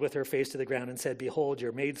and bowed with her face to the ground and said, "Behold,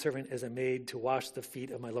 your maidservant is a maid to wash the feet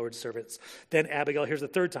of my Lord's servants." Then Abigail, here's the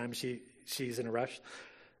third time she's in a rush,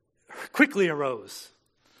 quickly arose,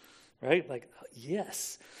 right?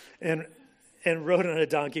 Yes. And rode on a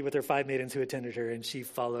donkey with her 5 maidens who attended her, and she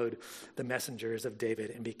followed the messengers of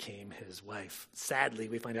David and became his wife. Sadly,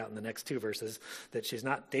 we find out in the next 2 verses that she's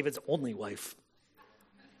not David's only wife.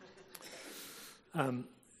 And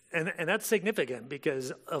that's significant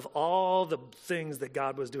because of all the things that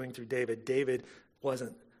God was doing through David, David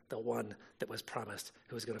wasn't the one that was promised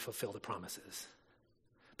who was going to fulfill the promises.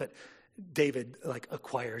 But David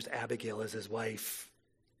acquires Abigail as his wife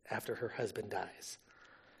after her husband dies.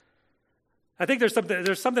 I think there's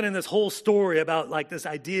something in this whole story about this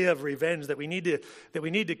idea of revenge that we need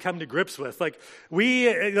to come to grips with. We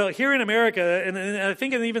here in America, and I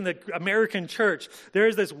think in even the American church, there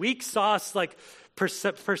is this weak sauce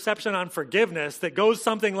perception on forgiveness that goes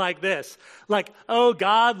something like this. Oh,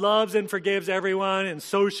 God loves and forgives everyone, and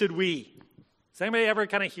so should we. Does anybody ever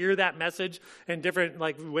kind of hear that message in different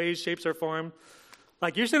ways, shapes, or form?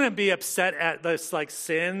 You shouldn't be upset at this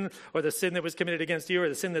sin or the sin that was committed against you or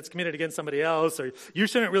the sin that's committed against somebody else, or you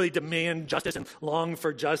shouldn't really demand justice and long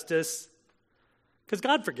for justice because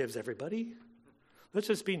God forgives everybody. Let's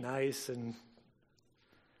just be nice. And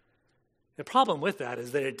the problem with that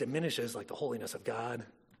is that it diminishes the holiness of God.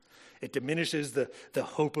 It diminishes the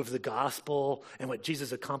hope of the gospel and what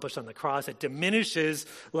Jesus accomplished on the cross. It diminishes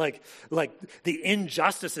the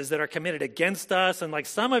injustices that are committed against us. And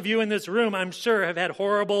some of you in this room, I'm sure, have had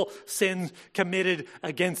horrible sins committed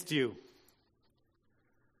against you.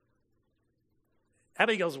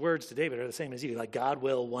 Abigail's words to David are the same as you. God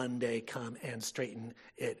will one day come and straighten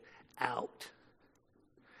it out.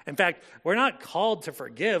 In fact, we're not called to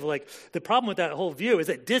forgive. The problem with that whole view is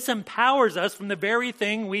it disempowers us from the very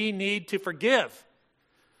thing we need to forgive.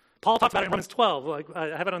 Paul talks about it in Romans 12.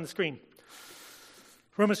 I have it on the screen.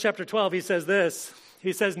 Romans chapter 12, he says this.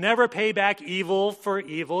 He says, "Never pay back evil for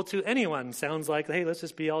evil to anyone." Sounds like, hey, let's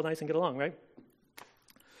just be all nice and get along, right?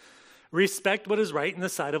 "Respect what is right in the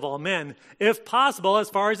sight of all men. If possible, as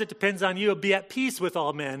far as it depends on you, be at peace with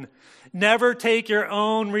all men. Never take your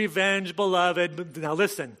own revenge, beloved." Now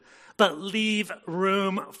listen. "But leave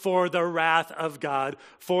room for the wrath of God,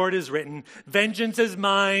 for it is written, 'Vengeance is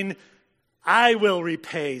mine, I will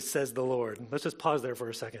repay,' says the Lord." Let's just pause there for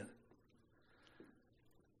a second.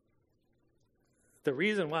 The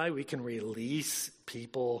reason why we can release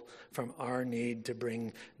people from our need to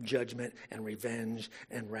bring judgment and revenge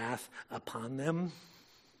and wrath upon them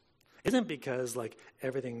isn't because like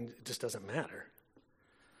everything just doesn't matter.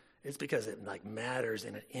 It's because it like matters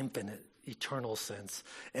in an infinite, eternal sense.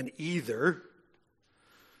 And either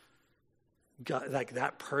God, like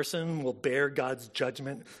that person will bear God's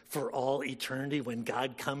judgment for all eternity when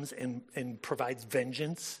God comes and provides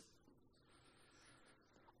vengeance,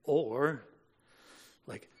 or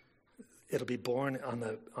like it'll be borne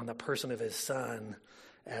on the person of his son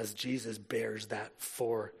as Jesus bears that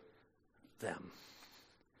for them.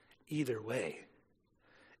 Either way,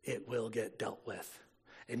 it will get dealt with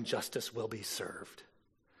and justice will be served.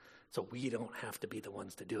 So we don't have to be the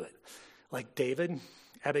ones to do it. Like David,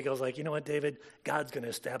 Abigail's like, you know what, David? God's going to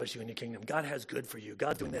establish you in your kingdom. God has good for you.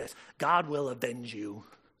 God's doing this. God will avenge you.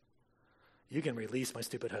 You can release my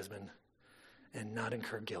stupid husband and not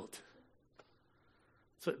incur guilt.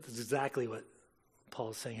 So that's exactly what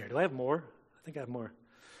Paul's saying here. Do I have more? I think I have more.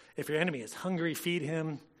 If your enemy is hungry, feed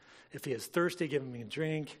him. If he is thirsty, give him a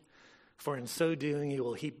drink. For in so doing, you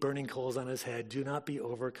will heap burning coals on his head. Do not be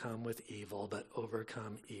overcome with evil, but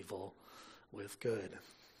overcome evil with good.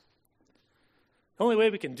 The only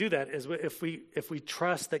way we can do that is if we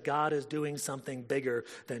trust that God is doing something bigger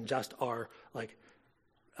than just our like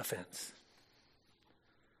offense.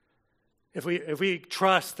 If we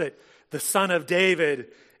trust that the Son of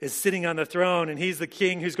David is sitting on the throne and he's the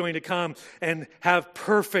king who's going to come and have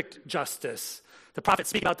perfect justice. The prophets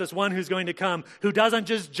speak about this one who's going to come, who doesn't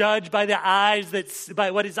just judge by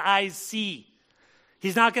by what his eyes see.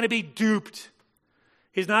 He's not going to be duped.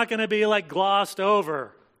 He's not going to be like glossed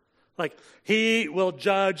over. Like he will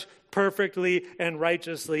judge perfectly and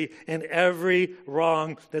righteously, and every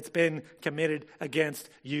wrong that's been committed against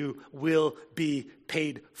you will be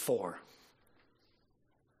paid for.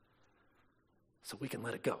 So we can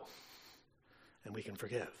let it go and we can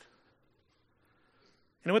forgive.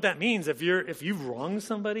 You know what that means? If you've wronged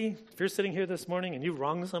somebody, if you're sitting here this morning and you've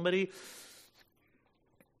wronged somebody,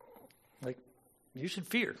 like you should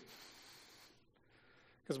fear.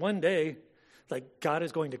 Because one day, like God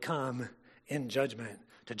is going to come in judgment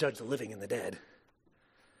to judge the living and the dead.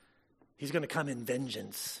 He's going to come in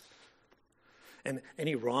vengeance. And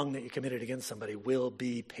any wrong that you committed against somebody will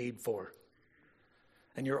be paid for.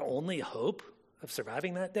 And your only hope of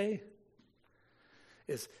surviving that day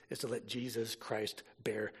is to let Jesus Christ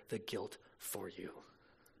bear the guilt for you.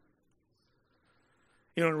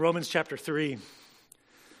 You know, in Romans chapter 3,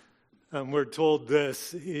 we're told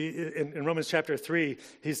this. In Romans chapter 3,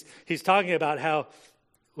 he's talking about how,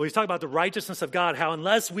 he's talking about the righteousness of God, how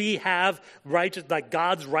unless we have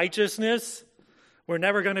God's righteousness, we're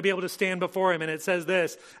never going to be able to stand before him. And it says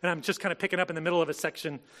this, and I'm just kind of picking up in the middle of a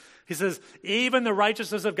section. He says, even the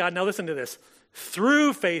righteousness of God, now listen to this,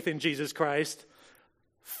 through faith in Jesus Christ,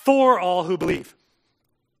 for all who believe.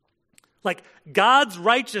 Like God's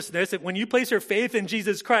righteousness, when you place your faith in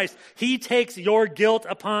Jesus Christ, he takes your guilt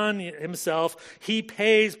upon himself. He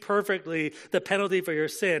pays perfectly the penalty for your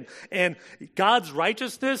sin. And God's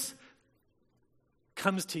righteousness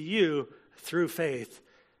comes to you through faith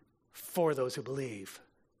for those who believe.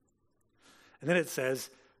 And then it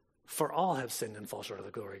says, for all have sinned and fall short of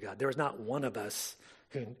the glory of God. There is not one of us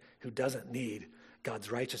who doesn't need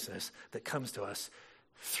God's righteousness that comes to us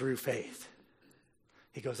through faith.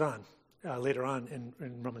 He goes on later on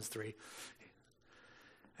in Romans 3.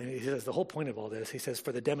 And he says the whole point of all this, he says,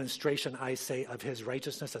 for the demonstration, I say, of his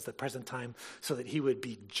righteousness at the present time, so that he would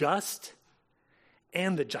be just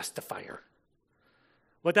and the justifier.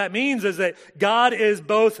 What that means is that God is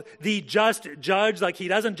both the just judge, like he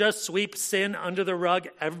doesn't just sweep sin under the rug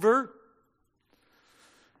ever.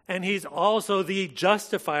 And he's also the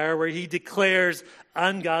justifier, where he declares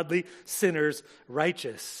ungodly sinners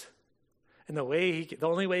righteous. And the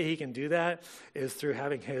only way he can do that is through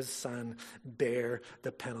having his son bear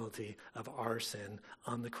the penalty of our sin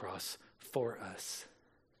on the cross for us.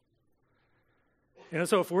 You know,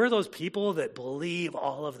 so if we're those people that believe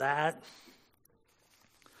all of that,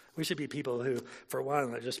 we should be people who, for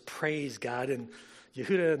one, just praise God. And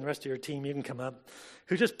Yehuda and the rest of your team, you can come up,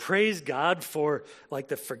 who just praise God for like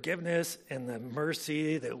the forgiveness and the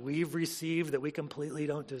mercy that we've received that we completely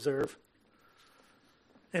don't deserve.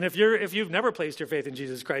 And if you've never placed your faith in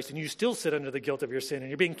Jesus Christ and you still sit under the guilt of your sin and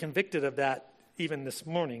you're being convicted of that even this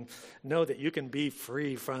morning, know that you can be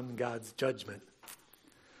free from God's judgment.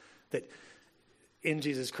 That in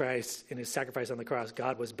Jesus Christ, in his sacrifice on the cross,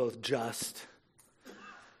 God was both just,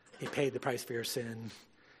 he paid the price for your sin,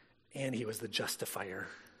 and he was the justifier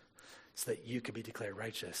so that you could be declared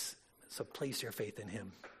righteous. So place your faith in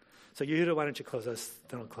him. So Yehuda, why don't you close us?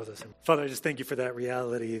 Then I'll close us in. Father, I just thank you for that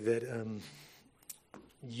reality that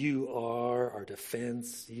you are our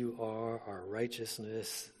defense. You are our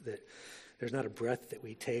righteousness. That there's not a breath that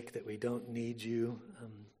we take that we don't need you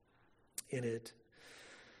in it.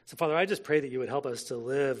 So, Father, I just pray that you would help us to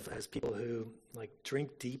live as people who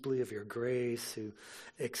drink deeply of your grace, who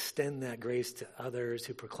extend that grace to others,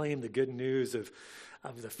 who proclaim the good news of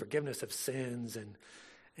the forgiveness of sins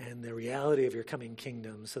and the reality of your coming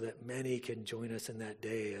kingdom, so that many can join us in that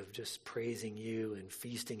day of just praising you and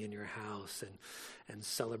feasting in your house and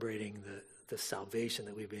celebrating the salvation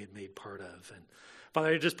that we've been made part of. And Father,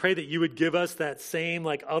 I just pray that you would give us that same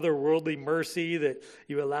otherworldly mercy that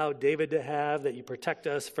you allowed David to have, that you protect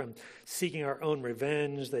us from seeking our own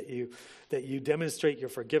revenge, that you demonstrate your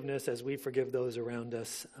forgiveness as we forgive those around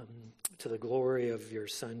us, to the glory of your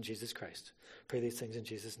Son, Jesus Christ. Pray these things in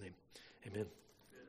Jesus' name. Amen.